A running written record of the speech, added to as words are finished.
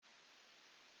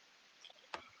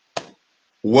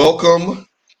Welcome,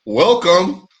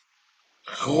 welcome,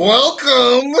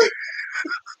 welcome.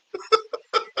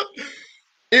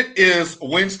 It is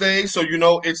Wednesday, so you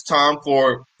know it's time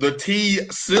for the T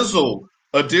Sizzle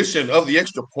edition of the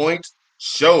Extra Point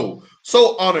Show.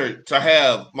 So honored to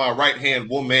have my right hand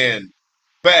woman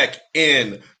back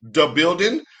in the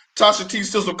building. Tosha T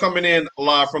Sizzle coming in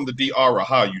live from the DR.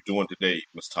 How are you doing today,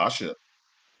 Miss Tasha?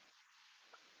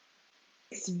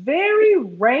 It's very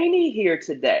rainy here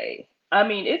today. I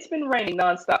mean, it's been raining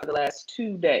nonstop for the last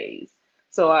 2 days.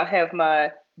 So I have my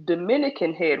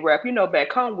Dominican head wrap. You know,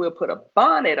 back home we'll put a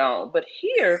bonnet on, but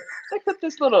here they put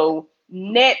this little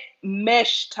net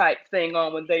mesh type thing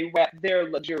on when they wrap their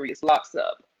luxurious locks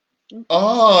up. Mhm.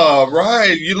 Oh,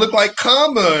 right. You look like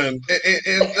Common.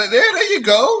 And there you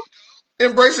go.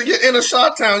 Embracing your inner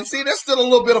Shot Town. See, there's still a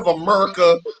little bit of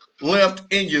America left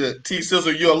in you, T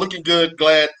Sizzle. You're looking good.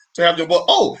 Glad to have you. But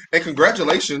oh, and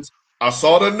congratulations. I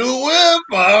saw the new whip.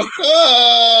 I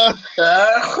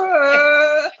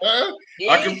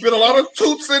can it, fit a lot of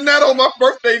toots in that on my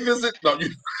birthday visit. No,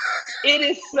 you, it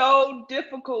is so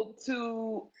difficult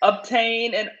to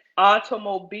obtain an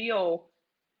automobile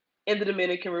in the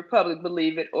Dominican Republic,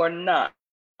 believe it or not.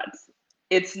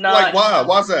 It's like, not why?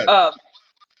 Why's that? uh,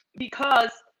 because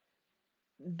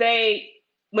they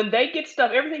when they get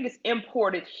stuff, everything is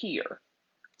imported here.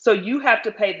 So you have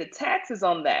to pay the taxes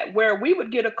on that. Where we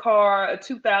would get a car, a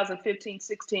 2015,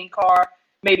 16 car,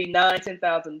 maybe $9,000,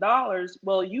 $10,000.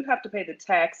 Well, you have to pay the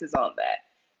taxes on that.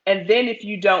 And then if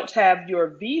you don't have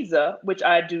your visa, which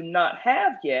I do not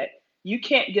have yet, you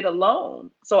can't get a loan.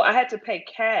 So I had to pay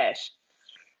cash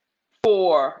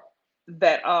for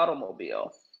that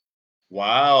automobile.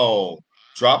 Wow.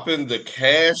 Dropping the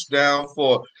cash down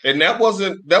for, and that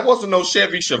wasn't no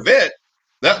Chevy Chevette.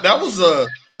 That was a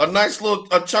nice little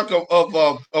a chunk of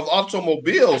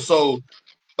automobile. So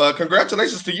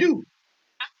congratulations to you.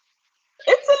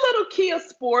 It's a little Kia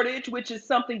Sportage, which is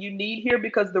something you need here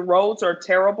because the roads are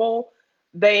terrible.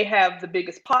 They have the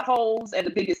biggest potholes and the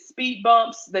biggest speed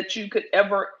bumps that you could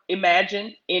ever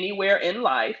imagine anywhere in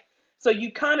life. So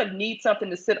you kind of need something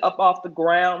to sit up off the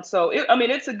ground. So I mean,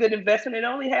 it's a good investment. It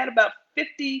only had about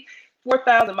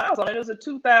 54,000 miles on it. It was a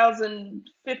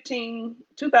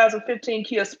 2015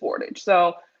 Kia Sportage.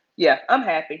 So yeah, I'm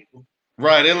happy.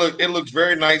 Right. It looks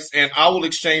very nice, and I will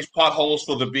exchange potholes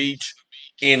for the beach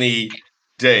any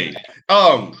day.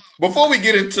 Before we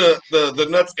get into the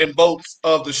nuts and bolts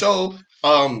of the show,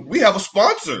 we have a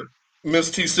sponsor,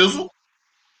 Miss T Sizzle.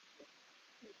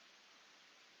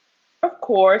 Of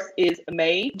course, is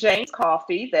Mae James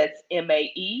Coffee. That's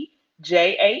Maejans.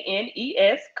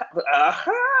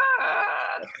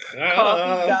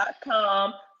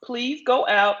 Coffee.com. Please go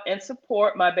out and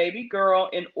support my baby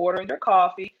girl in ordering your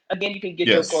coffee. Again, you can get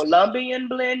your Yes. Colombian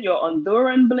blend, your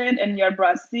Honduran blend, and your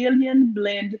Brazilian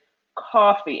blend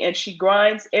coffee. And she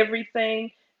grinds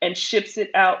everything and ships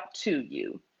it out to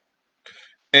you.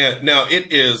 And now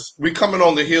we coming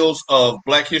on the heels of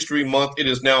Black History Month. It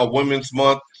is now Women's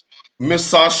Month. Miss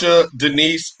Sasha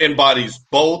Denise embodies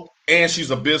both, and she's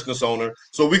a business owner.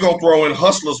 So we're going to throw in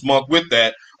Hustlers Month with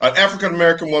that. An African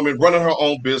American woman running her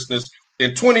own business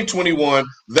in 2021.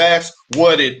 That's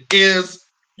what it is.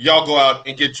 Y'all go out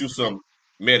and get you some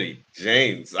Mary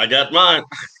Janes. I got mine.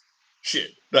 Shit.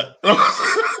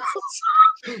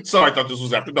 Sorry, I thought this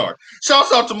was after dark.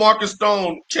 Shouts out to Marcus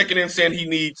Stone checking in saying he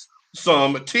needs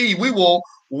some tea. We will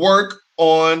work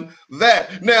on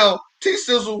that. Now, T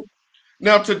Sizzle,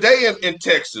 now today in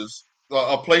Texas,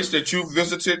 a place that you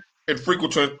visited and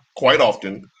frequented quite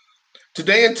often,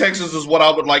 today in Texas is what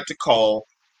I would like to call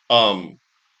um,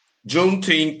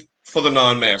 Juneteenth for the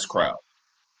non-mask crowd.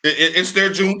 It's their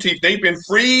Juneteenth. They've been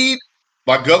freed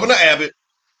by Governor Abbott.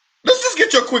 Let's just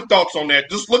get your quick thoughts on that.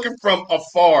 Just looking from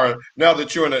afar now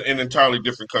that you're in an entirely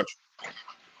different country.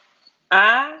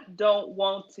 I don't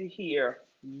want to hear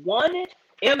one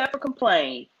MF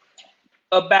complain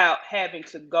about having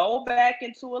to go back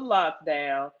into a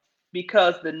lockdown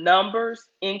because the numbers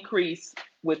increase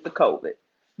with the COVID.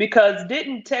 Because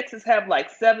didn't Texas have like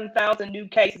 7,000 new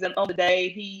cases, and on the day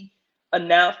he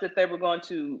announced that he was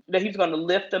going to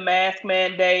lift the mask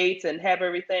mandates and have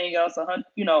everything else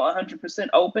 100%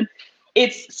 open?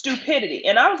 It's stupidity.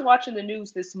 And I was watching the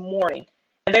news this morning,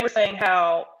 and they were saying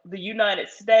how the United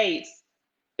States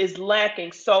is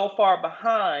lacking so far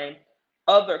behind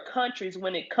other countries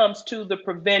when it comes to the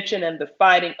prevention and the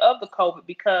fighting of the COVID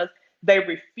because they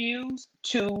refuse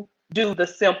to do the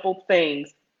simple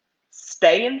things: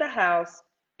 stay in the house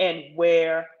and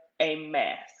wear a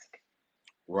mask.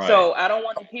 Right. So I don't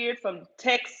want to hear it from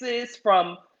Texas,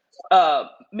 from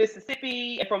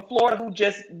Mississippi and from Florida who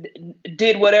just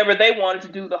did whatever they wanted to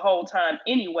do the whole time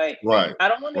anyway. Right. I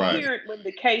don't want to hear it when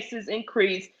the cases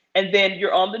increase and then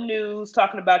you're on the news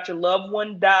talking about your loved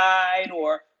one died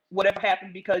or whatever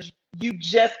happened because you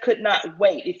just could not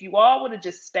wait. If you all would have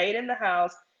just stayed in the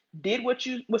house, did what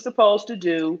you were supposed to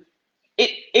do,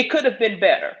 it could have been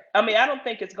better. I mean, I don't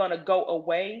think it's going to go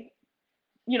away,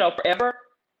 forever,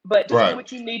 but just do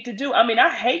what you need to do. I mean, I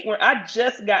hate when I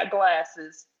just got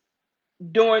glasses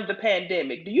during the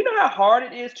pandemic. Do you know how hard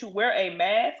it is to wear a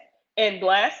mask and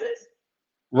glasses?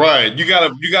 Right. You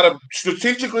gotta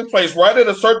strategically place right at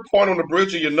a certain point on the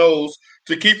bridge of your nose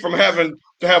to keep from having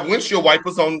to have windshield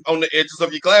wipers on the edges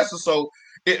of your glasses. So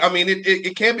it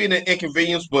can be an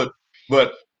inconvenience, but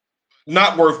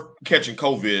not worth catching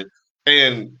COVID.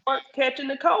 And worth catching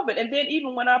the COVID. And then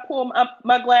even when I pull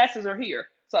my glasses are here.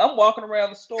 So I'm walking around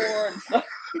the store and stuff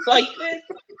like this.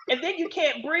 And then you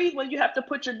can't breathe when you have to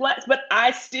put your glasses, but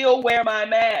I still wear my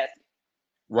mask.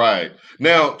 Right.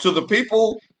 Now, to the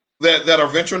people that are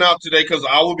venturing out today, because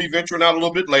I will be venturing out a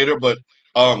little bit later, but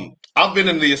I've been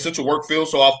in the essential work field,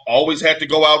 so I've always had to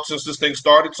go out since this thing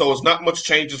started. So it's not much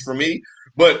changes for me.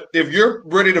 But if you're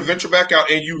ready to venture back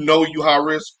out and you high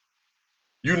risk,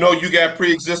 you got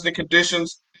pre-existing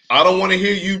conditions, I don't want to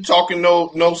hear you talking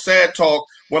no sad talk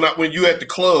when you at the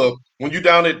club, when you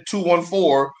down at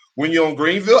 214, when you're on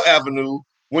Greenville Avenue,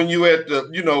 when you at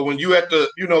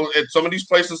the at some of these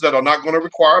places that are not going to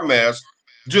require a mask.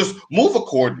 Just move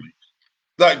accordingly.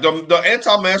 Like the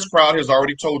anti-mask crowd has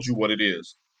already told you what it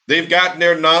is. They've gotten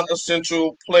their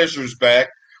non-essential pleasures back.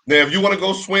 Now, if you want to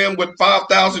go swim with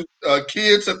 5,000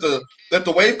 kids at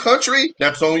the Wave Country,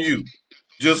 that's on you.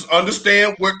 Just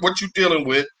understand what you're dealing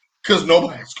with, because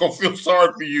nobody's gonna feel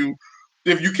sorry for you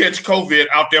if you catch COVID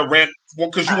out there ranting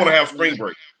because you want to have spring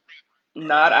break.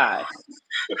 Not I.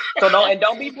 So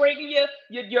don't be bringing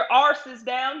your arses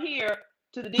down here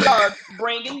to the DR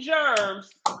bringing germs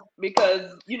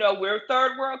because we're a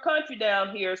third world country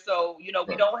down here. So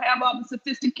we don't have all the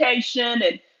sophistication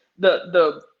and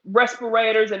the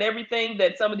respirators and everything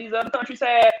that some of these other countries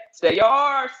have. Stay your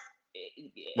arse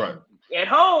at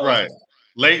home. Right.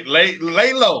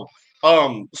 Lay low.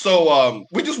 So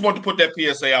we just want to put that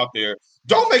PSA out there.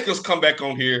 Don't make us come back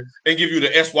on here and give you the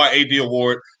SYAD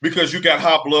award because you got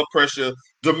high blood pressure,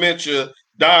 dementia,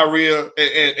 diarrhea,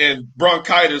 and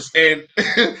bronchitis, and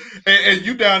and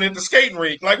you down in the skating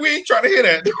rink. Like, we ain't trying to hear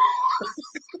that.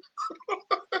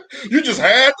 You just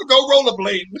had to go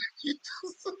rollerblading.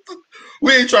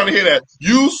 We ain't trying to hear that.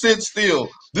 You sit still.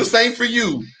 This ain't for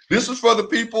you. This is for the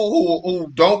people who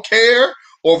don't care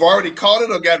or have already caught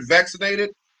it or got vaccinated.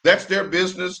 That's their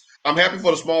business. I'm happy for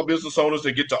the small business owners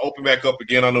that get to open back up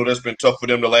again. I know that's been tough for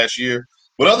them the last year.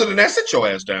 But other than that, sit your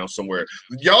ass down somewhere.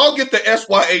 Y'all get the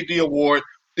SYAD award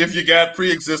if you got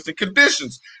pre-existing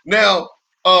conditions. Now,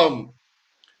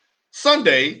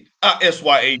 Sunday,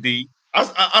 SYAD,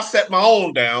 I sat my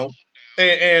own down,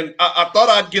 and I thought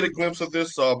I'd get a glimpse of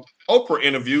this Oprah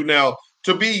interview. Now,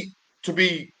 to be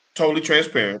totally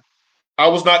transparent, I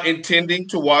was not intending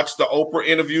to watch the Oprah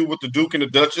interview with the Duke and the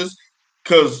Duchess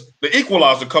because the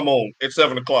Equalizer come on at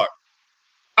 7 o'clock.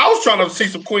 I was trying to see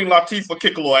some Queen Latifah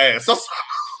kick a little ass.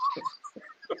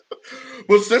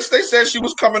 But since they said she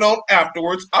was coming on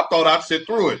afterwards, I thought I'd sit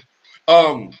through it.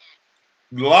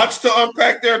 Lots to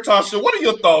unpack there, Tasha. What are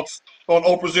your thoughts on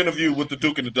Oprah's interview with the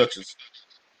Duke and the Duchess?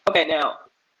 Okay, now,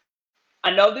 I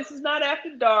know this is not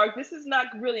after dark. This is not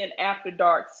really an after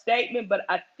dark statement, but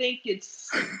I think it's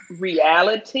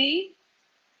reality.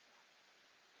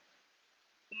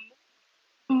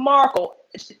 Markle,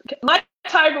 like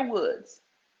Tiger Woods,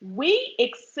 we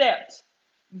accept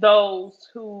those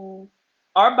who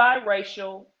are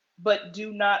biracial but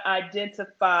do not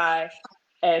identify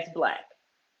as Black.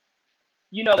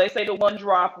 They say the one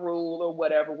drop rule or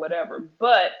whatever.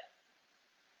 But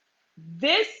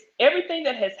everything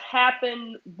that has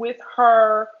happened with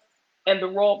her and the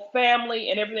royal family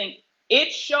and everything,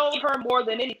 it showed her more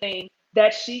than anything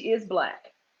that she is Black.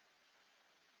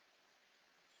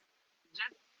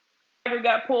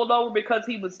 Got pulled over because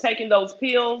he was taking those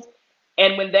pills,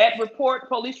 and when that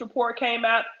police report came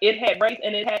out, it had race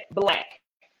and it had Black.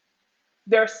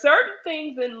 There are certain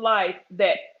things in life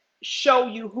that show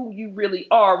you who you really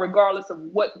are, regardless of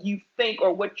what you think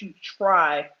or what you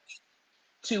try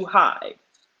to hide.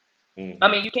 Mm-hmm. I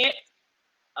mean, you can't.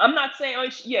 I'm not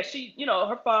saying, she,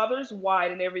 her father's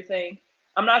white and everything.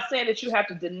 I'm not saying that you have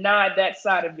to deny that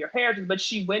side of your heritage, but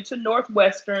she went to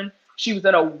Northwestern. She was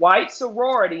in a white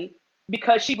sorority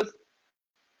because she was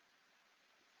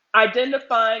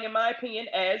identifying, in my opinion,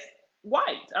 as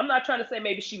white. I'm not trying to say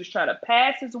maybe she was trying to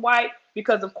pass as white,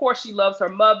 because of course she loves her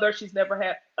mother. She's never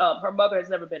had her mother has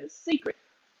never been a secret.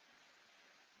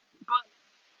 But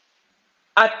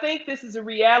I think this is a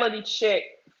reality check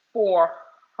for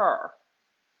her.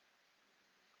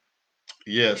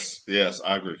 Yes, yes,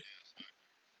 I agree.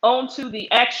 On to the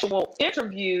actual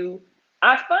interview,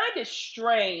 I find it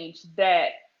strange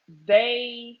that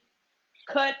they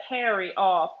cut Harry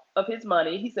off of his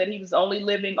money. He said he was only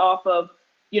living off of,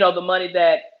 the money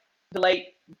that the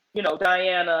late,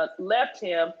 Diana left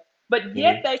him, but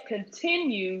yet Mhm. they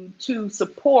continue to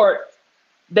support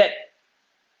that.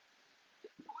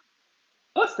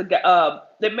 What's the guy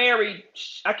that married?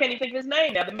 I can't even think of his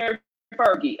name now. The married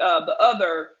Fergie, the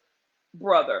other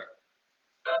brother,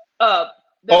 uh,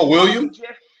 that Oh, was caught up William? with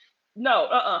Jeff. No,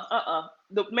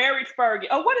 the married Fergie.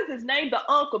 Oh, what is his name? The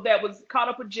uncle that was caught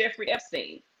up with Jeffrey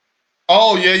Epstein.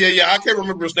 Oh, yeah, yeah, yeah. I can't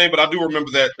remember his name, but I do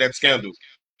remember that scandal.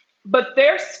 But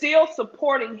they're still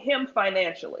supporting him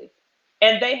financially,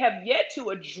 and they have yet to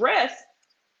address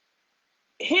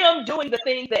him doing the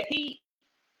things that he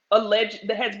alleged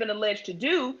that has been alleged to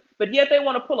do. But yet they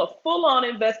want to pull a full-on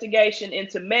investigation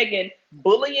into Megan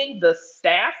bullying the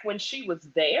staff when she was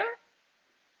there.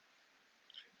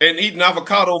 And eating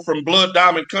avocado from Blood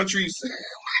Diamond countries.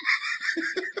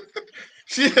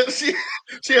 She she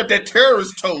she had that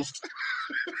terrorist toast.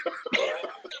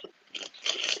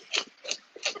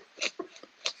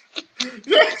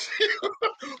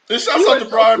 And shouts You out are to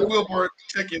so Brian stupid. Wilbur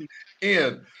checking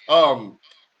in. Um,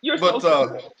 You're so but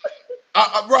stupid.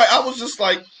 right, I was just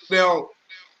like, now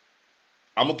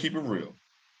I'm gonna keep it real.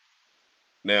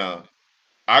 Now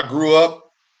I grew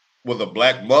up with a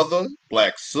black mother,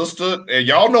 black sister, and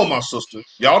y'all know my sister.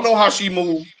 Y'all know how she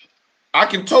moved. I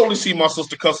can totally see my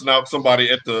sister cussing out somebody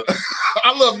at the.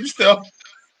 I love you, Steph.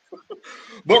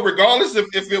 But regardless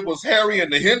if it was Harry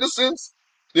and the Hendersons,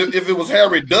 if it was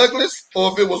Harry Douglas,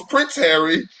 or if it was Prince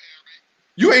Harry,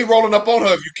 you ain't rolling up on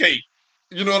her if you can't.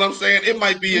 You know what I'm saying? It No.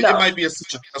 might be a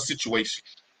situation.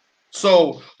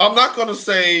 So I'm not gonna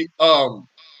say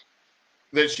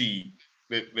that she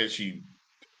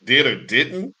did or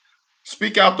didn't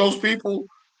speak out those people,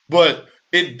 but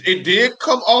it did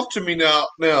come off to me now.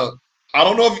 I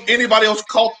don't know if anybody else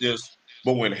caught this,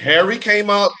 but when Harry came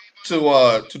out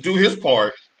to do his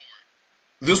part,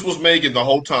 this was Megan the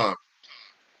whole time.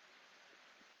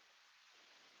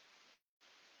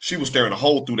 She was staring a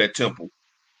hole through that temple.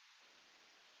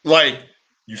 Like,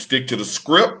 you stick to the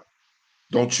script.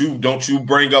 Don't you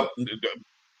bring up,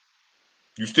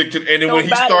 you stick to, and then when he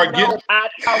Nobody started getting know I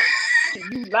talk to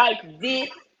you like this.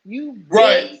 You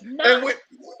right, bet not.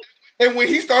 and when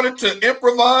he started to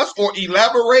improvise or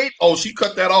elaborate, oh, she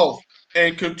cut that off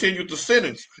and continued the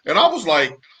sentence. And I was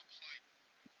like,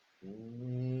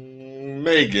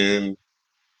 Megan,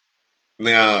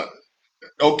 now,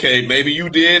 okay, maybe you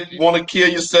did want to kill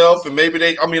yourself, and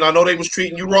maybe I mean, I know they was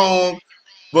treating you wrong,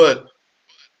 but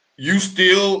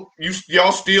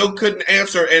y'all still couldn't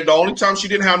answer. And the only time she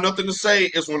didn't have nothing to say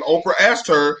is when Oprah asked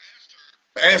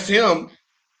him,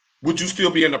 would you still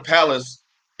be in the palace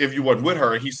if you weren't with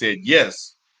her? And he said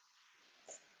yes.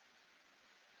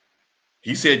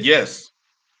 He said yes.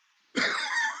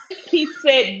 He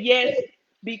said yes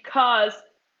because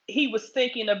he was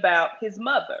thinking about his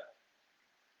mother.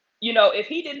 If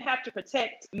he didn't have to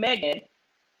protect Megan,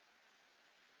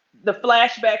 the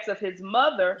flashbacks of his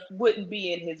mother wouldn't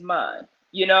be in his mind,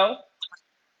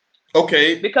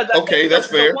 Okay, because okay, the, that's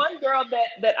the fair. one girl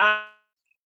that I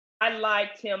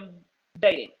liked him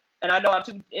dating, and I know I'm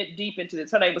too deep into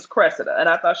this, her name was Cressida, and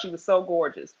I thought she was so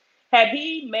gorgeous. Had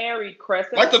he married Like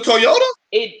Cressida, the Toyota?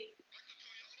 it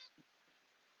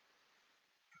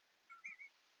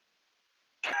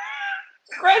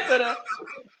Cressida,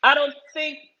 I don't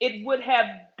think it would have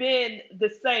been the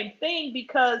same thing,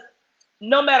 because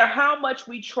no matter how much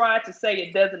we try to say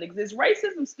it doesn't exist,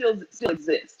 racism still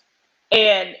exists,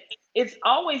 and it's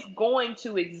always going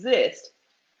to exist.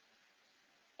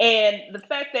 And the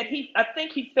fact that I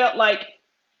think he felt like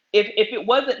if it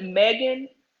wasn't Megan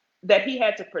that he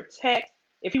had to protect,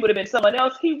 if he would have been someone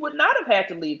else, he would not have had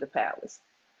to leave the palace.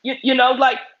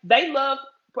 Like they love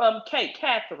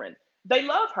Catherine. They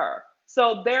love her.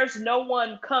 So there's no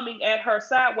one coming at her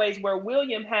sideways where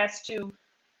William has to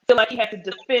feel like he has to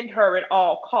defend her at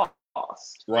all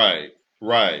costs. Right,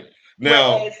 right.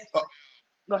 Now, Whereas,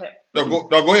 go ahead. no,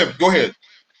 go ahead, go ahead.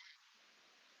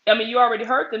 I mean, you already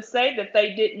heard them say that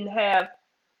they didn't have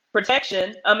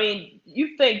protection. I mean,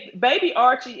 you think baby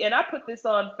Archie, and I put this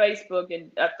on Facebook,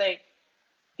 and I think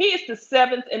he is the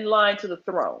seventh in line to the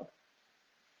throne.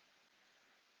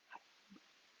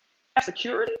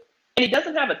 Security, and he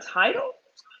doesn't have a title.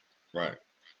 Right.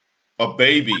 A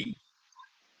baby.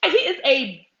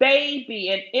 a baby,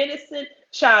 an innocent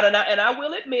child. And I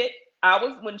will admit,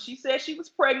 when she said she was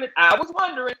pregnant, I was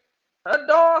wondering, how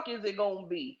dark is it gonna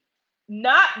be?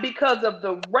 Not because of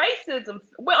the racism.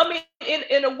 Well, I mean,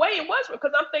 in a way it was,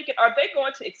 because I'm thinking, are they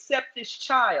going to accept this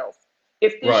child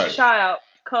if this child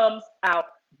comes out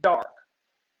dark?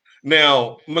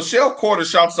 Now, Michelle Corder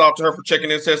shouts out to her for checking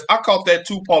in and says, I caught that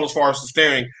too, Paul, as far as the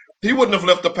staring. He wouldn't have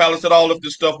left the palace at all if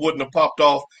this stuff wouldn't have popped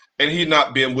off and he'd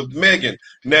not been with Meghan.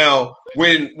 Now,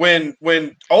 when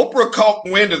Oprah caught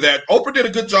wind of that, Oprah did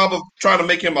a good job of trying to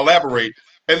make him elaborate.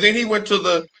 And then he went to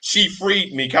the she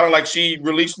freed me, kind of like she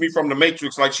released me from the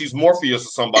Matrix, like she's Morpheus or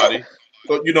somebody.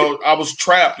 But I was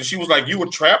trapped, and she was like, "You were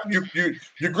trapped. You grew,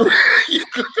 you grew.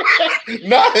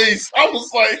 Nice." I was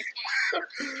like,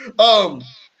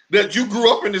 that you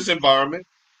grew up in this environment.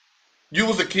 You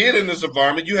was a kid in this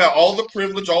environment. You had all the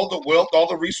privilege, all the wealth, all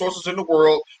the resources in the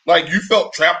world. Like, you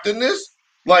felt trapped in this?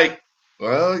 Like,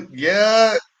 well,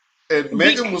 yeah. And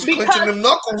Meghan was clenching them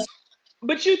knuckles.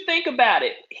 But you think about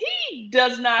it. He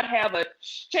does not have a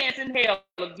chance in hell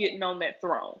of getting on that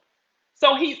throne.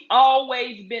 So he's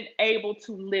always been able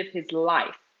to live his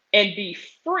life and be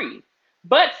free.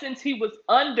 But since he was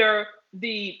under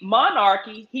the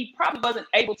monarchy, he probably wasn't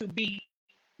able to be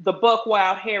the buck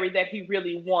wild Harry that he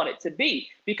really wanted to be,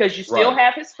 because you still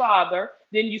have his father,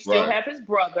 then you still have his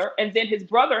brother, and then his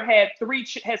brother has three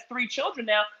children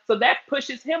now, so that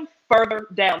pushes him further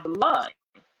down the line.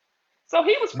 So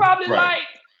he was probably like,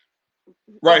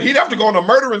 he'd have to go on a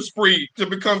murdering spree to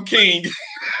become king.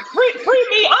 free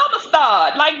me,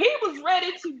 Amistad. Like, he was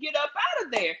ready to get up out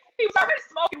of there. He was already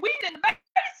smoking weed in the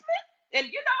basement, and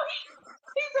he's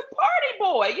a party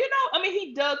boy, I mean,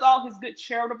 he does all his good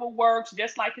charitable works,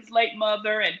 just like his late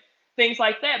mother and things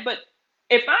like that. But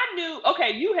if I knew,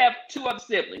 okay, you have two other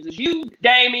siblings, it's you,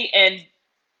 Damie, and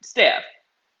Steph.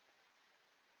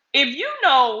 If you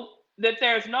know that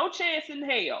there's no chance in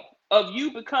hell of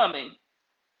you becoming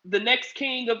the next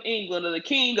king of England or the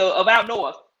king of out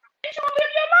north, ain't you gonna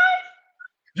live your life?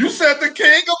 You said the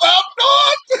king of out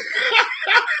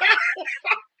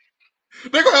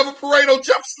north? They're gonna have a parade on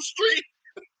Jefferson Street.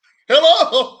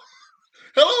 Hello,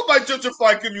 my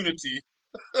gentrified community.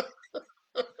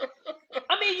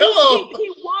 I mean, he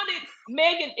wanted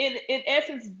Meghan, in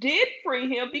essence, did free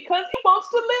him because he wants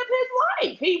to live his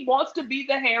life. He wants to be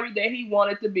the Harry that he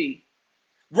wanted to be.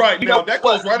 Right, now that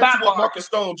goes right into what Marcus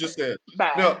Stone just said.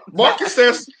 Now, Marcus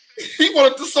says he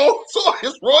wanted to sow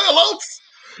his royal oats.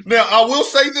 Now, I will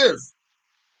say this.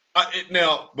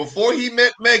 Now, before he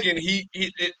met Meghan,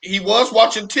 he was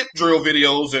watching tip drill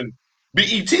videos and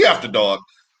BET After Dark.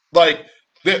 Like,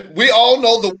 that, we all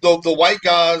know the white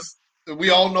guys, we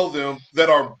all know them, that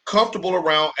are comfortable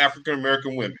around African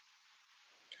American women.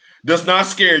 Does not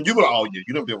scare you, but oh yeah,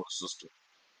 you done been with a sister.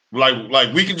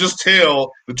 Like we can just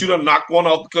tell that you done knocked one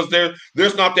off, because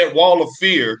there's not that wall of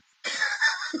fear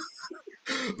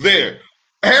there.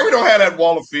 Harry don't have that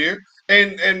wall of fear.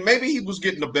 And maybe he was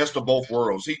getting the best of both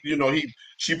worlds.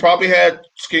 She probably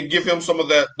can give him some of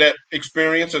that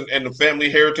experience and the family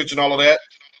heritage and all of that,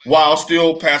 while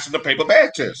still passing the paper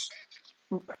bag test.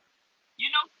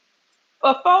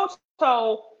 A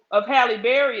photo of Halle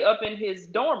Berry up in his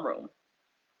dorm room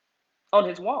on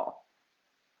his wall.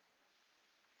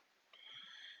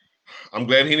 I'm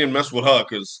glad he didn't mess with her,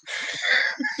 because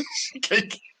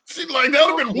she's like, that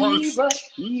would have been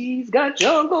worse. He's got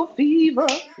jungle fever.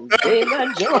 They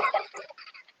got jungle.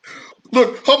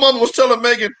 Look, her mama was telling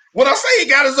Meghan, when I say he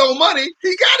got his own money,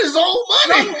 he got his own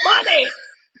money.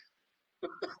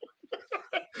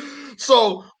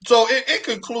 So in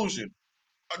conclusion,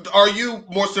 are you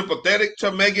more sympathetic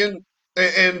to Meghan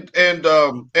and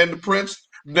the Prince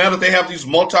now that they have these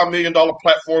multi-million-dollar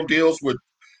platform deals with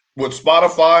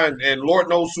Spotify and Lord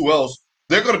knows who else?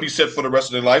 They're going to be set for the rest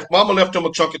of their life. Mama left him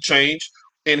a chunk of change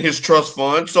in his trust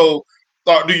fund. So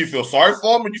do you feel sorry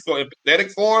for him? Do you feel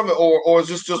empathetic for him? Or is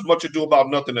this just much ado about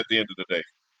nothing at the end of the day?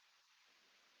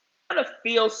 I kind of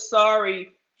feel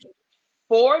sorry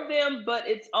for them, but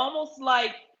it's almost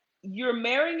like you're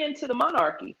marrying into the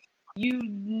monarchy. You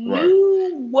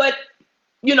knew what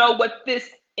this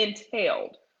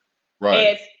entailed. Right.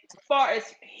 As far as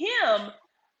him,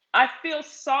 I feel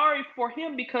sorry for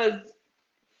him because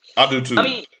I do too. I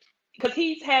mean, because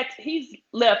he's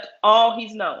left all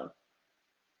he's known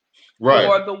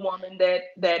for the woman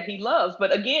that he loves.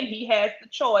 But again, he has the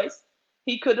choice.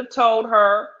 He could have told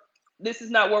her, this is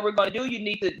not what we're going to do. You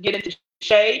need to get into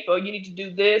shape, or you need to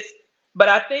do this. But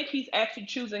I think he's actually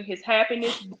choosing his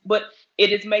happiness, but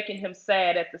it is making him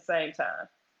sad at the same time.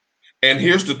 And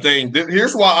here's the thing.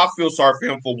 Here's why I feel sorry for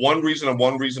him, for one reason and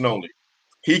one reason only.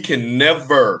 He can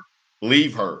never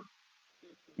leave her.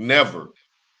 Never.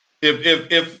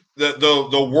 If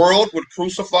the world would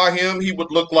crucify him, he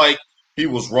would look like he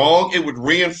was wrong. It would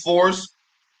reinforce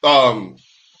um,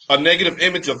 a negative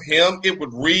image of him. It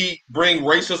would bring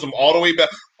racism all the way back.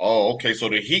 Oh, okay, so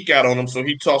the heat got on him, so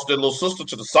he tossed that little sister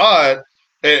to the side,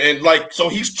 and like so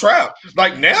he's trapped.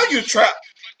 Like now you're trapped,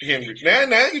 Henry.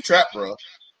 Now you're trapped, bro.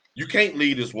 You can't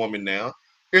lead this woman now.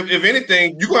 If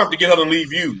anything, you're gonna have to get her to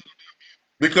leave you.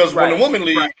 Because when the Right. woman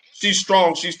leaves, she's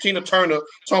strong. She's Tina Turner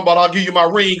talking about, I'll give you my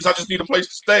rings. I just need a place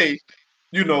to stay.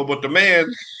 But the man,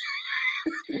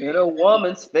 When a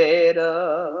woman's fed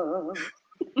up.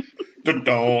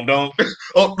 don't.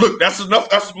 Oh, look, that's enough.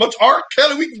 That's as much art,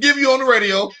 Kelly, we can give you on the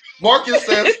radio. Marcus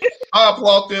says, I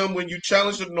applaud them when you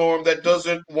challenge the norm that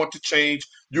doesn't want to change.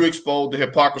 You expose the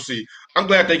hypocrisy. I'm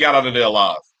glad they got out of there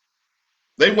alive.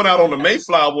 They went out on the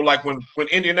Mayflower like when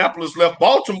Indianapolis left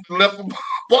Baltimore.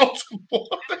 Baltimore.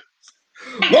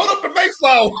 Load up the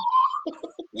Mayflower.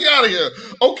 We out of here.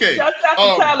 Okay. Shouts out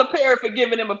to Tyler Perry for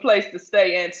giving him a place to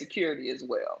stay and security as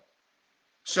well.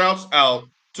 Shouts out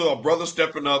to a brother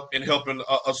stepping up and helping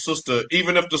a sister,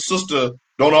 even if the sister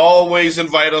don't always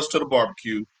invite us to the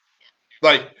barbecue.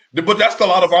 But that's a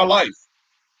lot of our life.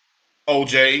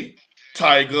 OJ,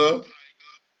 Tiger,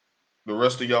 the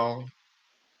rest of y'all.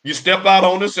 You step out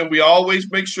on us, and we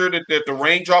always make sure that the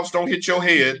raindrops don't hit your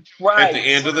head at the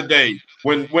end of the day.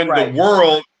 When the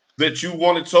world that you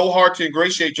wanted so hard to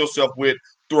ingratiate yourself with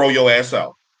throw your ass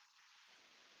out.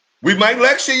 We might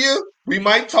lecture you, we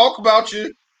might talk about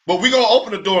you, but we're gonna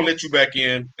open the door and let you back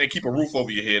in and keep a roof over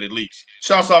your head at least.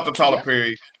 Shouts out to Tyler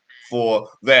Perry for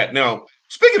that. Now,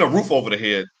 speaking of roof over the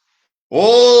head,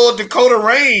 Dakota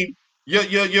Rain,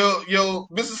 your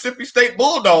Mississippi State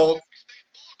Bulldog,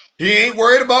 he ain't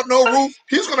worried about no roof.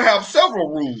 He's gonna have several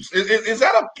roofs. Is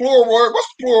that a plural word? What's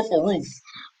the plural for roof?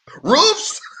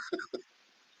 Roofs?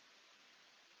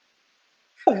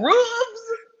 Roofs?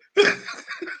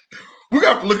 We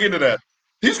got to look into that.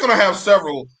 He's going to have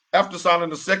several after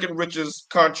signing the second richest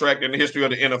contract in the history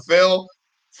of the NFL.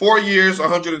 4 years,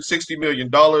 $160 million,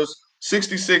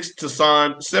 66 to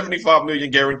sign, $75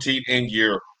 million guaranteed in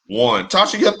year one.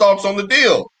 Tasha, your thoughts on the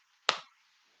deal?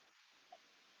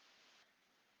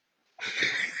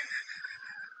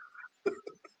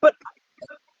 But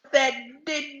did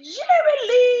Jerry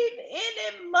leave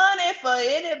any money for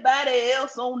anybody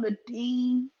else on the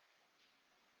team?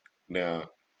 Now,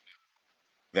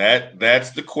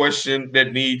 that's the question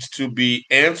that needs to be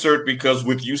answered, because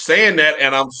with you saying that,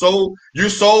 and you're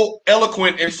so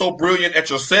eloquent and so brilliant at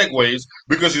your segues,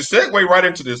 because you segue right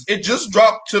into this. It just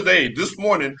dropped this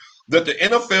morning, that the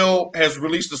NFL has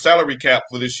released the salary cap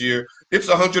for this year. It's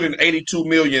 182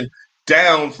 million,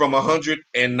 down from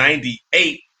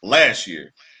 198 last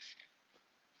year.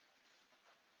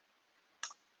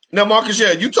 Now, Marcus,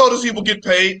 you told us he will get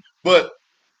paid, but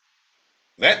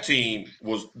that team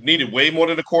needed way more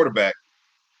than a quarterback.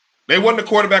 They wasn't a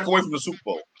quarterback away from the Super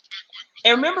Bowl.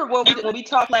 And remember when we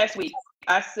talked last week,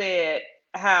 I said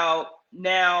how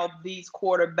now these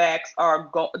quarterbacks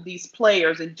these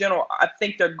players in general, I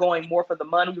think they're going more for the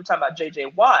money. We were talking about J.J.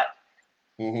 Watt.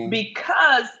 Mm-hmm.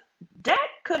 Because that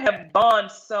could have gone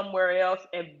somewhere else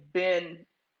and been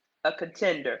a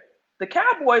contender. The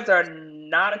Cowboys are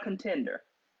not a contender.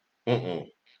 Mm-mm.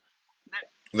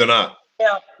 They're not.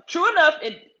 Now, true enough,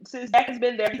 since Dak has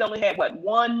been there, he's only had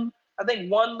one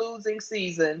losing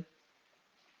season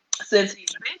since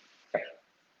he's been there.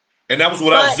 And that was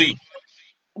without Zeke.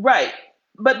 Right.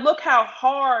 But look how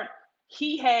hard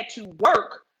he had to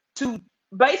work to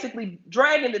basically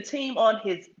dragging the team on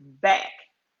his back.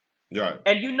 Right.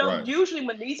 And usually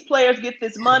when these players get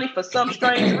this money for some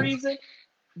strange reason,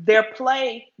 their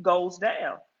play goes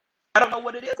down. I don't know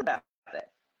what it is about that.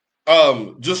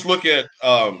 Just look at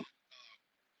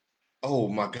oh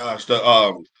my gosh,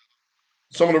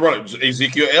 some of the runners,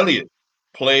 Ezekiel Elliott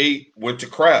went to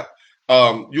crap.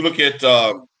 You look at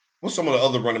what's some of the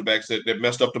other running backs that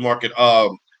messed up the market?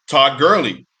 Todd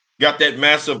Gurley got that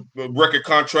massive record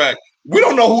contract. We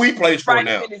don't know who he plays for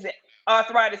now.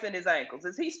 Arthritis in his ankles.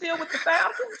 Is he still with the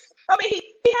Falcons? I mean,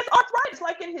 he has arthritis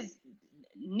like in his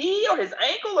knee or his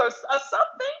ankle or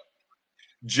something.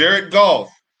 Jared Goff,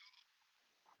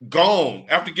 gone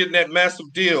after getting that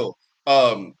massive deal.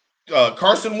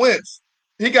 Carson Wentz,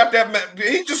 he got that.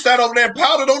 He just sat over there and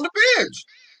pouted on the bench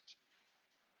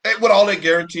with all that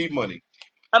guaranteed money.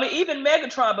 I mean, even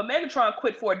Megatron, but Megatron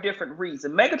quit for a different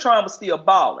reason. Megatron was still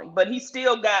balling, but he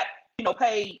still got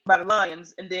paid by the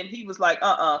Lions, and then he was like,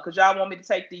 because y'all want me to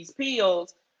take these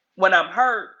pills when I'm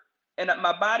hurt and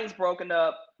my body's broken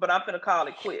up, but I'm finna call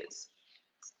it quits.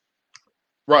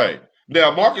 Right. Now,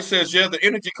 Marcus says, yeah, the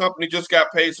energy company just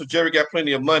got paid, so Jerry got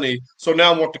plenty of money. So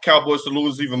now I want the Cowboys to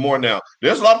lose even more now.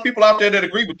 There's a lot of people out there that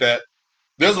agree with that.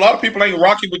 There's a lot of people ain't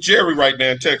rocking with Jerry right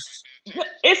now in Texas.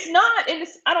 It's not, and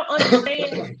I don't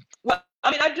understand. Well,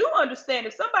 I mean, I do understand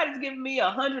if somebody's giving me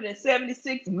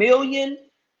 176 million,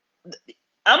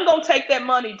 I'm gonna take that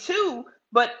money too.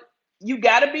 But you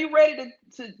got to be ready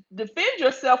to defend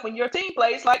yourself when your team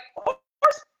plays like horse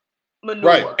manure.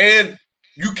 Right, and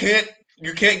you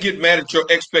can't get mad at your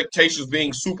expectations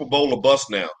being Super Bowl or bust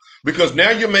now, because now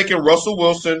you're making Russell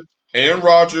Wilson, Aaron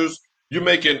Rodgers, you're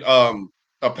making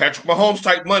a Patrick Mahomes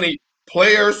type money,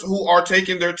 players who are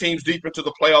taking their teams deep into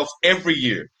the playoffs every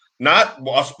year. Not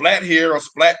a splat here, a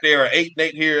splat there,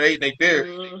 8-8 here, 8-8 there.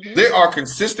 Mm-hmm. They are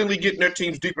consistently getting their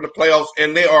teams deep in the playoffs,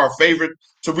 and they are a favorite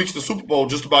to reach the Super Bowl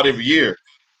just about every year.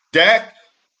 Dak,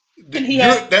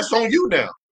 that's on you now.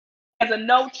 Has a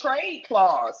no trade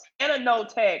clause and a no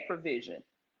tag provision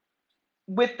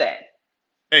with that.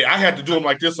 Hey, I had to do him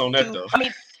like this on that though. I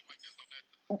mean,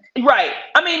 right.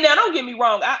 I mean, now don't get me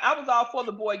wrong. I was all for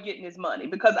the boy getting his money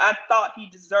because I thought he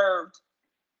deserved.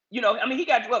 I mean, he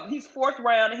got he's fourth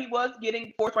round and he was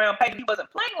getting fourth round pay. He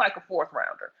wasn't playing like a fourth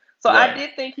rounder, so right. I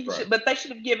did think he should, but they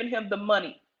should have given him the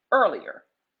money earlier.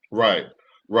 Right.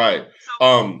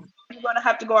 So, you're going to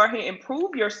have to go out here and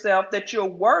prove yourself that you're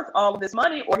worth all of this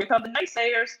money, or here come the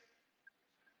naysayers.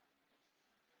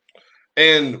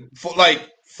 And for like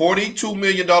 $42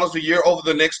 million a year over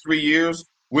the next 3 years,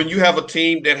 when you have a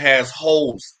team that has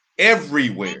holes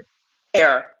everywhere.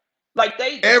 Like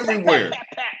they everywhere.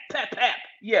 Pap.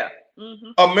 Yeah.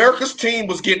 Mm-hmm. America's team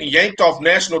was getting yanked off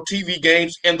national TV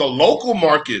games in the local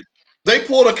market. They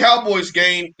pulled a Cowboys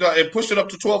game and pushed it up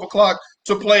to 12 o'clock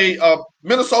to play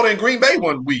Minnesota and Green Bay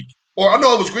one week. Or I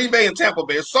know it was Green Bay and Tampa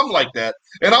Bay or something like that.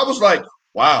 And I was like,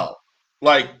 wow.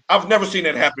 Like, I've never seen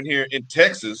that happen here in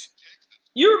Texas.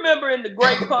 You remember in the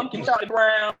Great Pumpkin, Charlie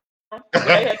Brown, when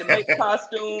they had to make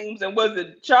costumes, and was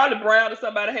it Charlie Brown or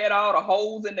somebody had all the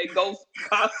holes in their ghost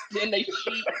costume, in their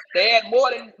sheet? They had more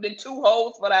than 2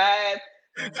 holes for the eyes.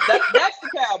 That's the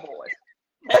Cowboys.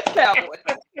 That's Cowboys.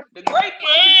 The Great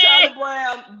Pumpkin Charlie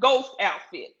Brown ghost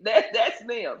outfit. That's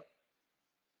them.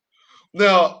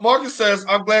 Now, Marcus says,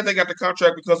 I'm glad they got the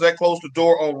contract because that closed the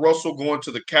door on Russell going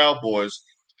to the Cowboys.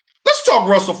 Let's talk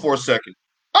Russell for a second.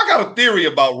 I got a theory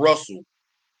about Russell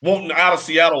wanting out of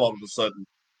Seattle all of a sudden.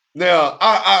 Now,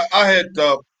 I had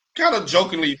kind of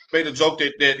jokingly made a joke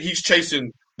that he's chasing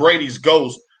Brady's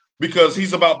ghost because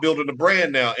he's about building a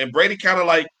brand now. And Brady kind of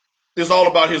like is all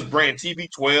about his brand,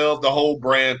 TB12, the whole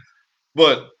brand.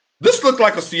 But this looked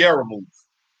like a Sierra move.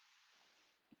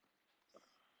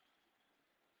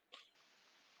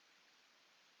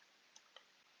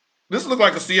 This looked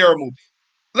like a Sierra move.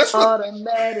 Let's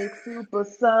automatic,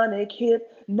 supersonic,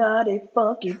 hypnotic,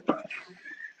 funky.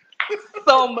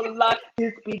 So melodic,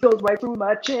 this beat goes right through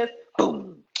my chest.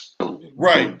 Boom, boom.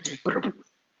 Right.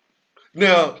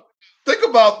 Now, think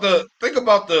about the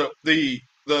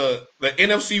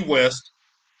NFC West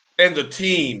and the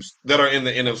teams that are in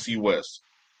the NFC West.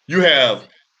 You have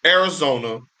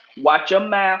Arizona. Watch your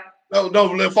mouth.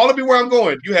 No, follow me where I'm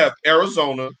going. You have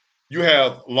Arizona, you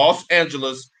have Los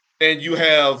Angeles, and you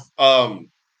have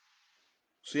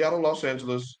Seattle, Los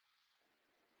Angeles,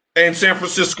 and San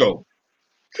Francisco.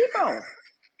 Keep on.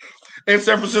 And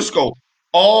San Francisco,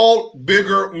 all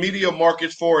bigger media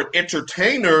markets for an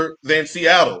entertainer than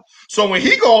Seattle. So when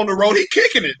he go on the road, he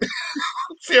kicking it.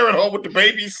 Sharing home with the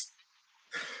babies.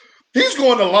 He's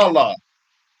going to La La,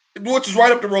 which is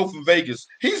right up the road from Vegas.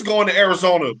 He's going to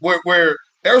Arizona, where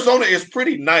Arizona is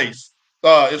pretty nice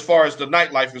as far as the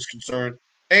nightlife is concerned.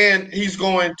 And he's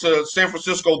going to San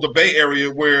Francisco, the Bay Area,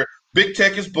 where big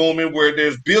tech is booming, where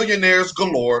there's billionaires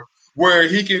galore, where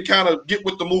he can kind of get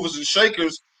with the movers and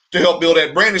shakers to help build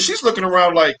that brand. And she's looking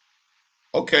around like,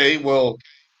 okay, well,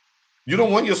 you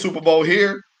don't won your Super Bowl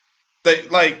here.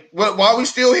 Why are we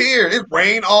still here? It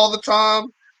rain all the time.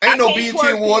 Ain't no BET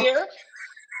Award.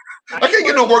 I can't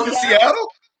get no work in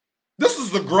Seattle. This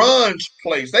is the grunge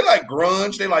place. They like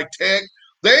grunge. They like tech.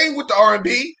 They ain't with the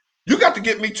R&B. You got to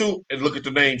get me to, and look at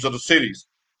the names of the cities.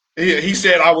 He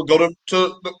said I would go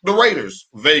to the Raiders,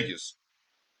 Vegas.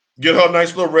 Get her a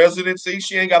nice little residency.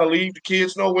 She ain't got to leave the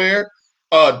kids nowhere.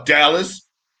 Dallas.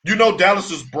 You know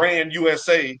Dallas's brand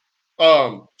USA.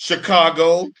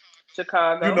 Chicago. You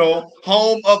know,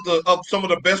 home of some of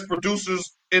the best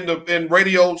producers in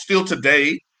radio still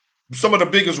today. Some of the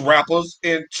biggest rappers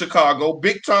in Chicago.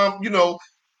 Big time, you know.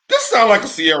 This sounds like a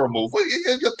Sierra move. What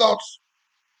are your thoughts?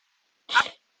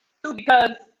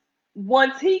 Because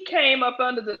once he came up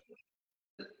under the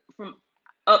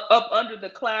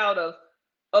cloud of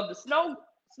the snow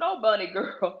bunny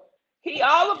girl, he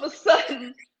all of a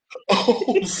sudden,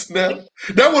 Oh snap!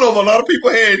 That went over a lot of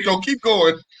people's heads. Go keep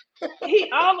going. he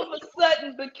all of a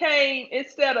sudden became,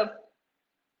 instead of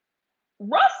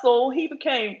Russell, he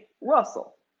became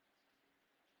Russell.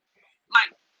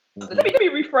 Like, let me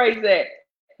rephrase that.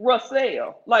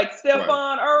 Russell, like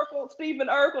Stefan Urkel, Stephen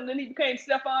Urkel, and then he became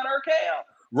Stefan Urkel.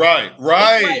 Right.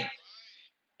 Like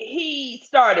he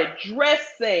started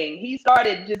dressing. He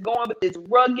started just going with this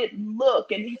rugged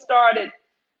look, and he started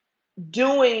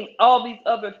doing all these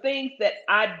other things that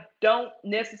I don't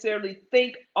necessarily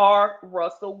think are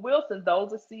Russell Wilson.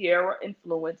 Those are Sierra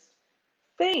influenced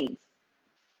things.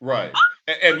 Right.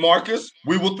 And Marcus,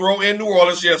 we will throw in New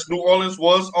Orleans. Yes, New Orleans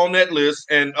was on that list,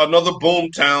 and another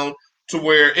boom town to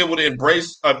where it would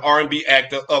embrace an R&B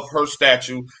actor of her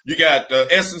stature. You got the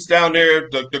essence down there.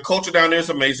 The culture down there is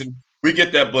amazing. We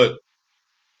get that, but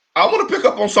I want to pick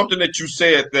up on something that you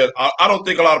said that I don't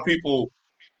think a lot of people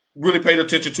really paid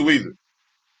attention to either.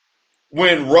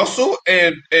 When Russell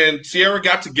and Sierra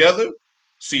got together,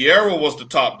 Sierra was the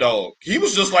top dog. He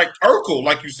was just like Urkel,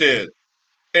 like you said.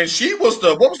 And she was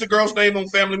what was the girl's name on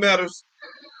Family Matters?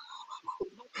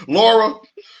 Laura.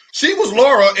 She was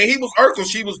Laura, and he was Urkel.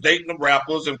 She was dating the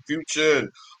rappers and Future and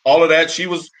all of that. She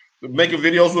was making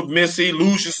videos with Missy,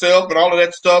 Lose Yourself, and all of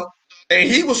that stuff. And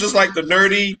he was just like the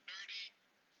nerdy.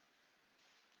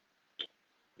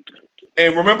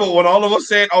 And remember when all of us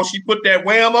said, "Oh, she put that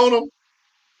wham on him,"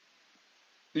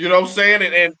 you know what I'm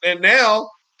saying? And now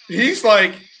he's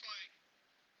like,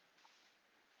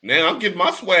 "Man, I'm getting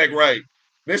my swag right."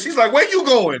 Then she's like, "Where you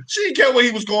going?" She didn't care where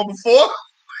he was going before.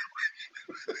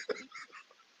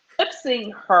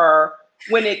 Seeing her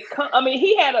when it comes, I mean,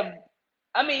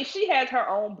 she has her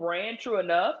own brand, true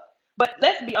enough. But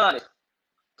let's be honest,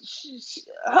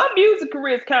 her music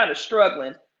career is kind of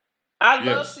struggling. I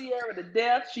love Sierra to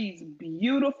death. She's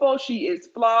beautiful. She is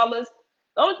flawless.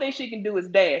 The only thing she can do is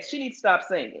dance. She needs to stop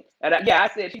singing. And I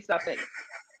said she stopped singing.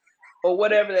 Or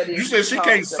whatever that is. You said she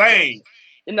can't sing.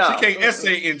 No. She can't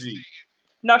S-A-N-G.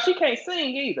 No, she can't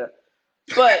sing either.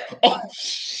 But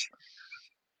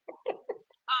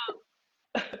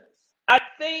I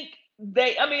think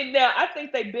I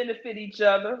think they benefit each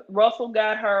other. Russell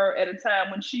got her at a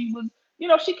time when she was,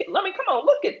 come on,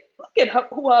 look at her,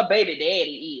 who her baby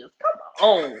daddy is. Come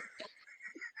on.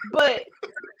 But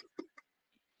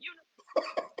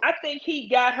I think he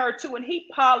got her too, and he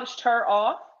polished her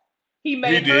off. He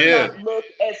made her not look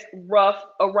as rough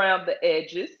around the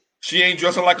edges. She ain't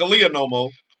dressing like Aaliyah no more.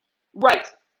 Right.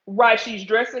 She's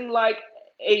dressing like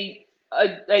a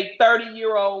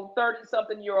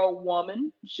 30-something-year-old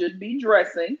woman should be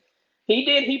dressing.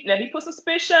 He put some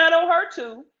spit shine on her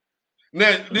too.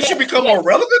 Now, did she become more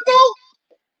relevant though?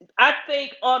 I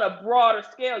think on a broader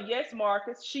scale, yes,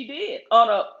 Marcus, she did on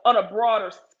a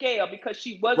broader scale, because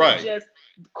she wasn't just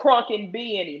Crunk and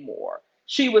B anymore.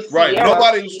 She was Sierra.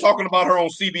 Nobody was Sierra. talking about her on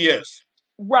CBS.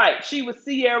 Right. She was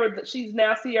Sierra. She's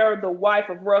now Sierra, the wife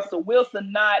of Russell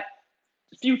Wilson, not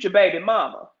future baby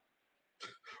mama.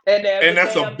 And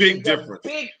that's a big difference.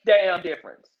 Big damn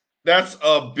difference. That's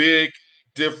a big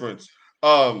difference.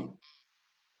 Now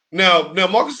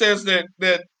Marcus says that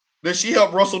she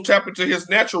helped Russell tap into his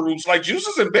natural roots, like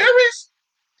juices and berries.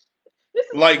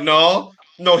 Like no,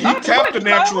 he tapped the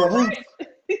natural roots.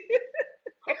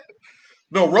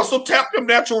 No, Russell tapped them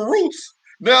natural roots.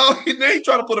 Now he's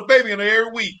trying to put a baby in there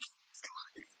every week.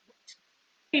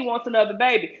 He wants another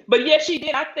baby, but yes, she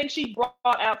did. I think she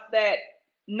brought out that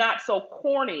not so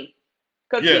corny,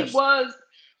 because he was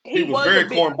very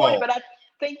cornball. But I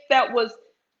think that was,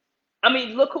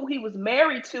 look who he was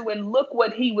married to, and look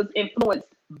what he was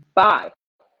influenced by.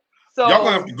 So y'all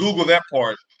gonna have to Google that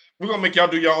part. We're gonna make y'all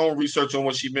do your own research on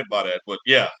what she meant by that. But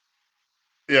yeah,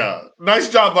 nice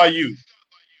job by you.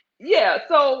 Yeah,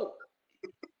 so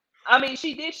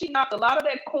she knocked a lot of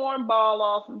that cornball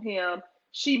off of him.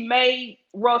 She made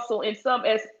Russell in some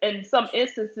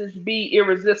instances be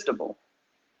irresistible.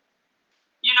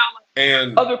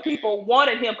 And other people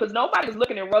wanted him, because nobody was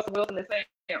looking at Russell Wilson and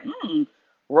saying,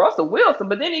 Russell Wilson.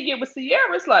 But then he get with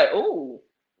Sierra, it's like, ooh,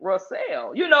 Russell.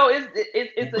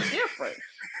 It's a difference.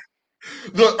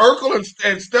 The Urkel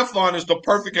and Stefan is the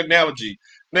perfect analogy.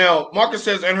 Now, Marcus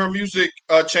says, and her music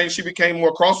changed. She became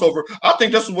more crossover. I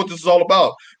think that's what this is all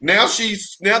about. Now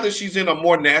that she's in a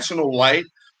more national light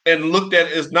and looked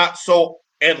at as not so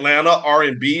Atlanta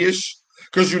R&B-ish,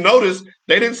 because you notice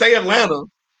they didn't say Atlanta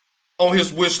on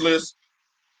his wish list.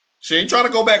 She ain't trying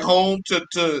to go back home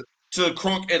to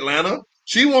Crunk Atlanta.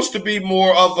 She wants to be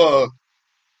more of a,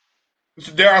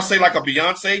 dare I say, like a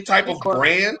Beyonce type of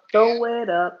brand. Throw it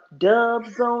up,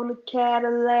 Dubs on the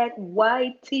Cadillac,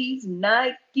 white tees,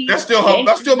 Nike. That's still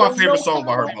my favorite song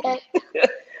by her.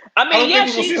 I I mean, don't think yeah,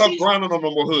 we're gonna see her she's grinding on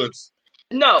no more hoods.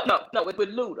 no, with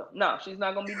Luda. No, she's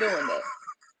not gonna be doing that.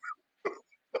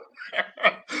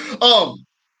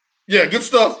 Yeah, good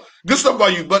stuff. Good stuff by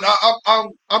you. But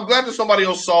I'm glad that somebody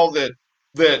else saw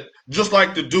that just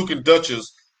like the Duke and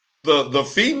Duchess, the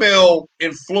female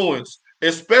influence,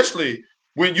 especially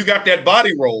when you got that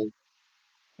body roll.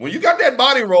 When you got that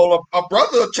body roll, a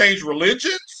brother change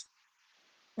religions.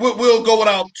 We'll go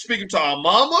without speaking to our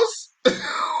mamas.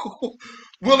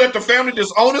 We'll let the family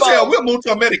disown us. Hell, Well, we'll move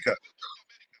to America.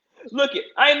 look it,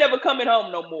 I ain't never coming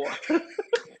home no more.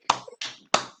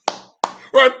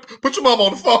 Right? Put your mom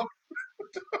on the phone.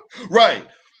 Right.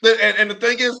 And the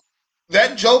thing is,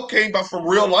 that joke came by from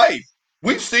real life.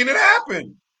 We've seen it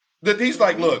happen. That he's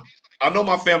like, Hmm. look, I know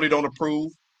my family don't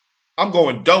approve. I'm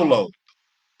going dolo.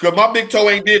 Cause my big toe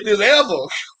ain't did this ever.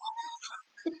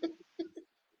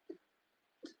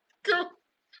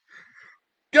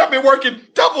 Got me working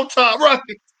double time, right?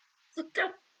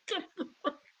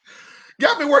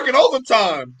 Got me working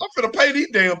overtime. I'm finna pay these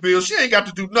damn bills. She ain't got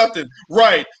to do nothing.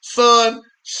 Right. Sun,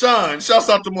 shine. Shouts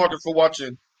out to Marcus for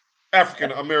watching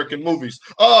African American movies.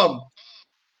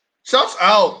 Shouts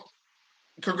out.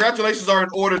 Congratulations are in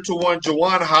order to one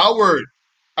Jawan Howard,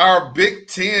 our Big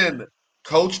Ten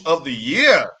Coach of the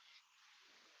Year.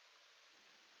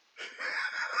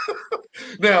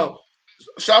 Now,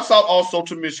 shouts out also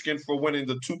to Michigan for winning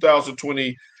the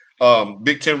 2020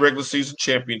 Big Ten regular season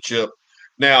championship.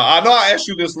 Now, I know I asked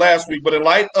you this last week, but in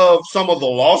light of some of the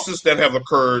losses that have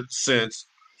occurred since,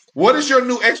 what is your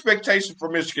new expectation for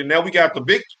Michigan? Now we got the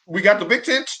Big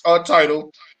Ten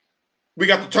title. We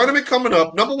got the tournament coming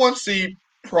up. Number one seed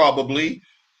probably.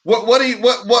 What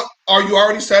are you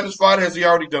already satisfied? Has he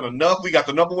already done enough? We got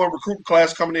the number one recruiting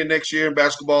class coming in next year in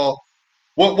basketball.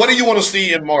 What do you want to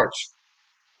see in March?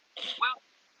 Well,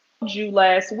 I told you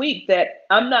last week that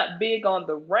I'm not big on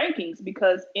the rankings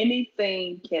because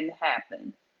anything can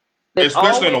happen. There's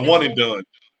Especially in a always one and room, done.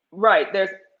 right?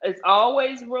 There's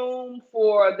always room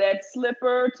for that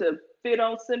slipper to fit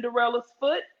on Cinderella's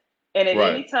foot, and at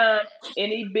Right. any time,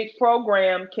 any big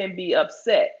program can be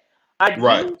upset. I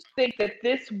Right. do think that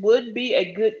this would be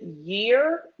a good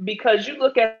year because you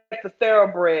look at the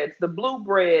thoroughbreds, the blue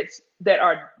breads that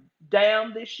are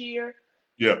down this year.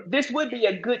 Yeah. This would be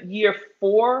a good year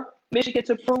for Michigan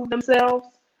to prove themselves.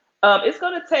 It's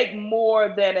going to take more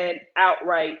than an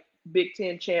outright Big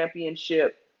Ten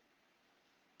championship.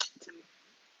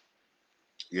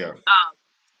 Yeah.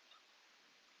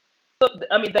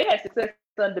 I mean, they had success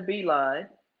under Beeline.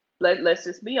 Let's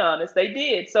just be honest, they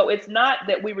did. So it's not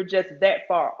that we were just that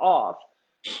far off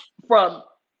from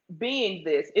being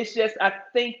this. It's just I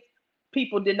think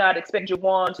people did not expect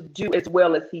Jawan to do as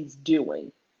well as he's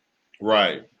doing.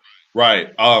 Right.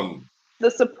 Right. The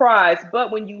surprise.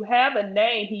 But when you have a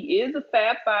name, he is a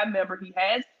Fab Five member. He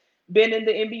has been in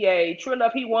the NBA. True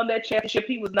enough, he won that championship.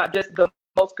 He was not just the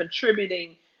most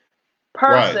contributing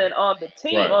Right. person on the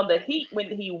team, Right. on the Heat when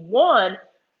he won,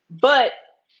 but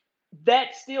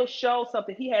that still shows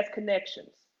something. He has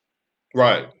connections.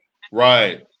 Right.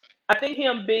 Right. I think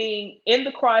him being in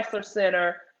the Chrysler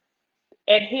Center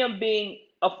and him being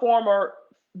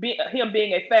him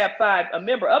being a Fab Five, a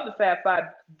member of the Fab Five,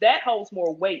 that holds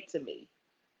more weight to me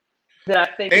than I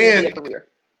think it will be a And career.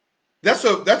 that's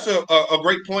a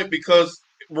great point because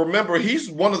remember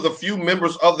he's one of the few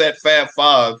members of that Fab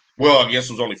Five. Well, I guess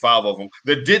it was only five of them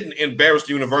that didn't embarrass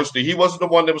the university. He wasn't the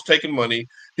one that was taking money.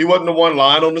 He wasn't the one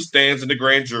lying on the stands in the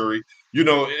grand jury. You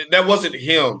know that wasn't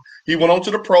him. He went on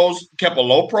to the pros, kept a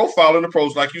low profile in the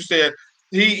pros, like you said.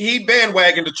 He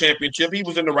bandwagoned the championship. He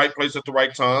was in the right place at the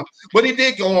right time, but he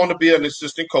did go on to be an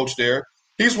assistant coach there.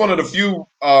 He's one of the few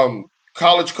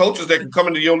college coaches that can come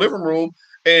into your living room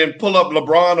and pull up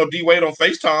LeBron or D Wade on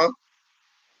FaceTime.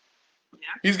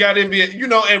 He's got NBA,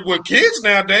 and with kids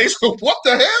nowadays, what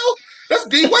the hell? That's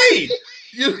D Wade.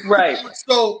 You, Right.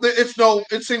 so it's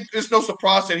no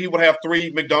surprise that he would have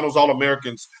three McDonald's All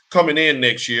Americans coming in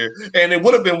next year, and it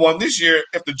would have been one this year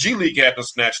if the G League hadn't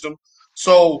snatched him.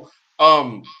 So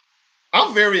I'm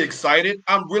very excited.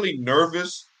 I'm really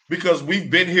nervous because we've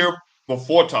been here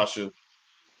before, Tasha,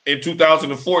 in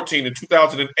 2014 and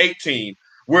 2018,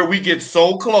 where we get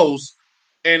so close.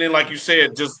 And then, like you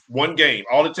said, just one game.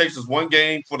 All it takes is one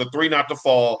game for the three not to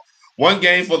fall, one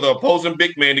game for the opposing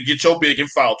big man to get your big in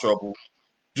foul trouble.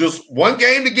 Just one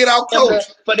game to get out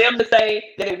coached. For them to say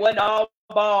that it wasn't all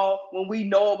ball when we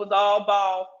know it was all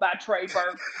ball by Trey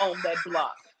Burke on that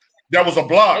block. That was a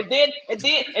block. And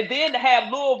then to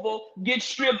have Louisville get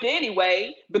stripped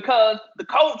anyway because the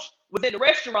coach was in the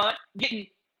restaurant getting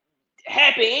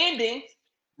happy endings.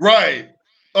 Right.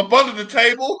 Up under the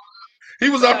table. He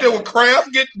was out there with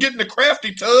Kraft, getting the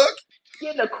crafty tug.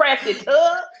 Getting a crafty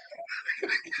tub.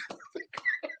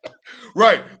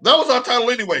 Right. That was our title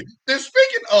anyway. Then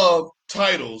speaking of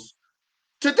titles,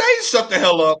 today's Shut the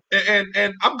Hell Up,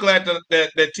 and I'm glad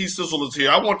that T Sizzle is here.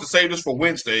 I want to save this for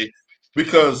Wednesday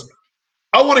because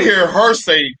I want to hear her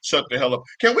say shut the hell up.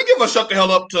 Can we give a shut the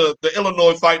hell up to the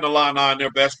Illinois Fighting Illini and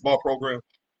their basketball program?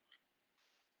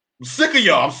 I'm sick of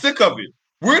y'all. I'm sick of it.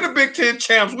 We're the Big Ten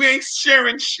champs. We ain't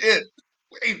sharing shit.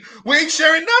 We ain't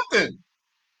sharing nothing.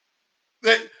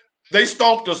 They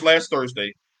stomped us last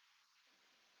Thursday.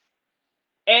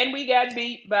 And we got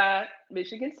beat by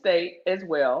Michigan State as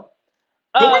well.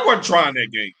 But we weren't trying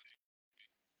that game.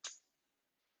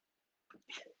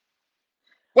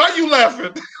 Why are you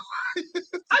laughing?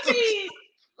 I mean,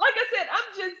 like I said, I'm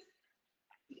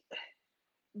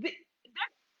just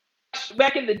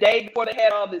back in the day before they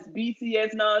had all this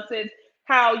BCS nonsense,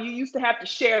 how you used to have to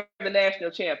share the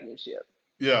national championship.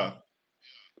 Yeah.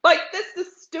 Like, this is the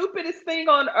stupidest thing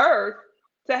on earth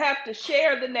to have to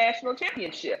share the national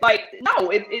championship. Like, no,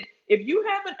 if you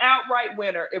have an outright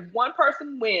winner, if one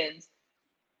person wins,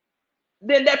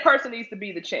 then that person needs to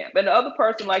be the champ. And the other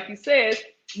person, like you said,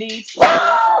 needs to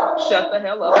shut the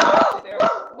hell up.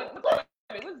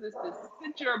 What is this?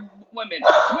 Sit your women.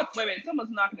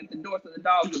 Someone's knocking at the door, so the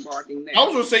dogs are barking now. I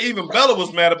was going to say even Bella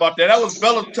was mad about that. That was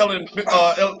Bella telling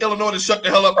Illinois to shut the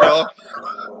hell up, y'all.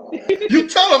 You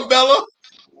tell them, Bella.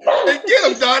 And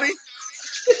get him, Donnie.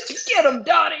 Get him,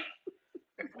 Donnie.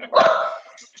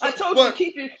 I told you to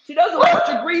keep it. She doesn't want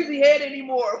your greasy head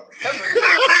anymore.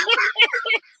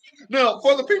 Now,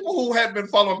 for the people who had been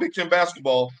following Big Ten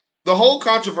basketball, the whole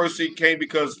controversy came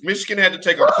because Michigan had to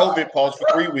take a COVID pause for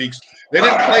 3 weeks. They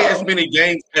didn't play as many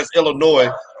games as Illinois,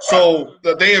 so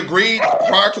they agreed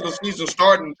prior to the season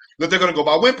starting that they're going to go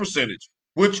by win percentage,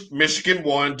 which Michigan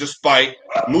won despite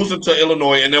losing to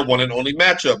Illinois in their one and only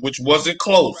matchup, which wasn't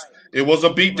close. It was a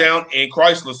beatdown in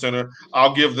Chrysler Center.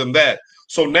 I'll give them that.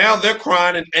 So now they're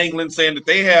crying and angling, saying that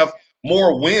they have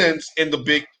more wins in the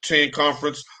Big Ten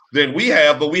Conference than we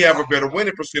have, but we have a better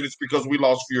winning percentage because we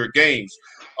lost fewer games.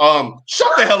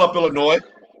 Shut the hell up, Illinois.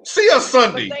 See us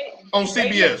Sunday on CBS. They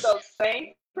make those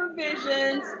same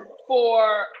provisions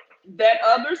for that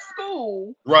other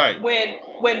school, right? When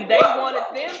they wanted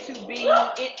them to be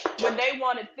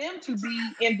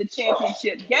in the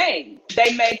championship game,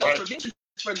 they made those provisions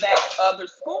for that other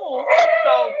school.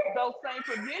 So those same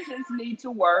provisions need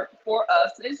to work for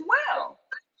us as well.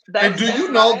 And do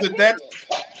you know that that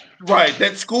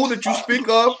school that you speak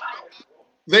of,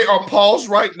 they are paused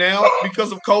right now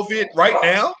because of COVID right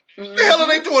now? Mm-hmm. What the hell are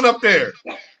they doing up there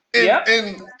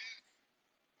in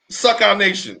Suck Our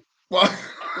Nation?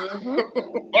 Mm-hmm.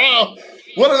 Wow.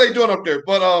 What are they doing up there?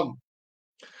 But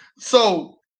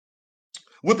so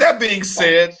with that being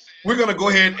said, we're going to go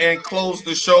ahead and close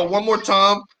the show one more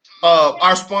time.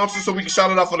 Our sponsor, so we can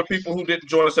shout it out for the people who didn't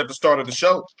join us at the start of the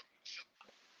show.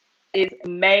 It's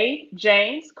May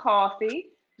Janes Coffee.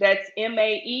 That's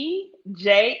MAEJANES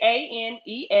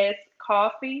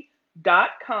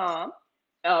coffee.com.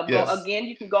 Yes. Again,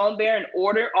 you can go on there and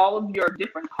order all of your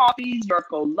different coffees, your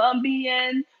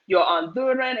Colombian, your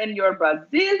Honduran, and your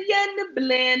Brazilian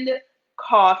blend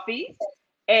coffee.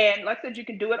 And like I said, you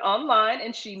can do it online,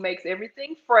 and she makes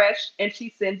everything fresh, and she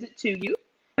sends it to you.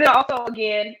 And also,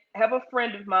 again, have a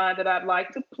friend of mine that I'd like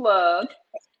to plug,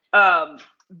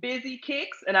 Busy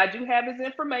Kicks, and I do have his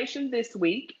information this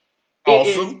week.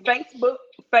 Awesome. It is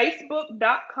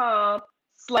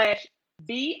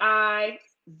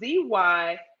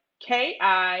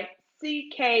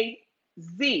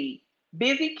Facebook.com/BIZYKICKZ.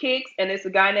 Busy Kicks, and it's a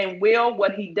guy named Will.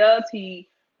 What he does, he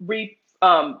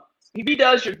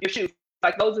redoes your shoes.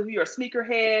 Like those of you who are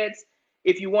sneakerheads,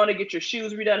 if you want to get your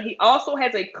shoes redone, he also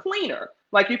has a cleaner.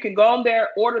 Like you can go on there,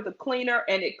 order the cleaner,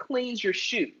 and it cleans your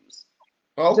shoes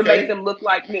to make them look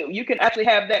like new. You can actually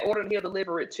have that ordered and he'll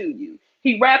deliver it to you.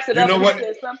 He wraps it up and he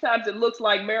says sometimes it looks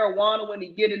like marijuana when he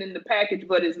get it in the package,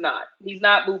 but it's not. He's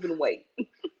not moving weight.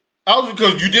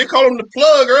 Because you did call him the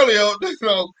plug earlier, but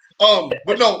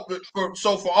no.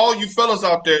 For all you fellas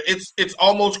out there, it's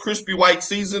almost crispy white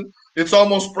season. It's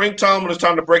almost springtime when it's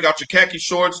time to break out your khaki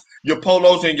shorts, your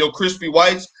polos, and your crispy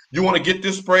whites. You want to get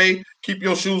this spray, keep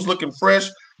your shoes looking fresh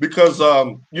because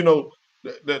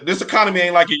this economy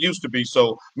ain't like it used to be.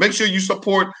 So make sure you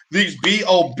support these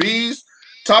BOBs.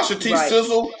 Tosha T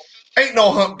Sizzle, ain't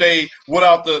no hump day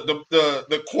without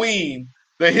the queen,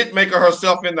 the hit maker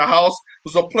herself in the house. It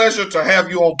was a pleasure to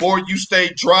have you on board. You stay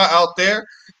dry out there.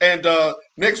 And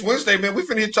next Wednesday, man, we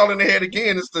finna hit y'all in the head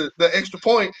again. It's the extra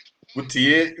point with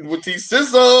T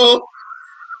Sizzle.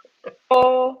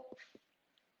 Oh.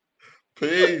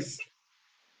 Peace.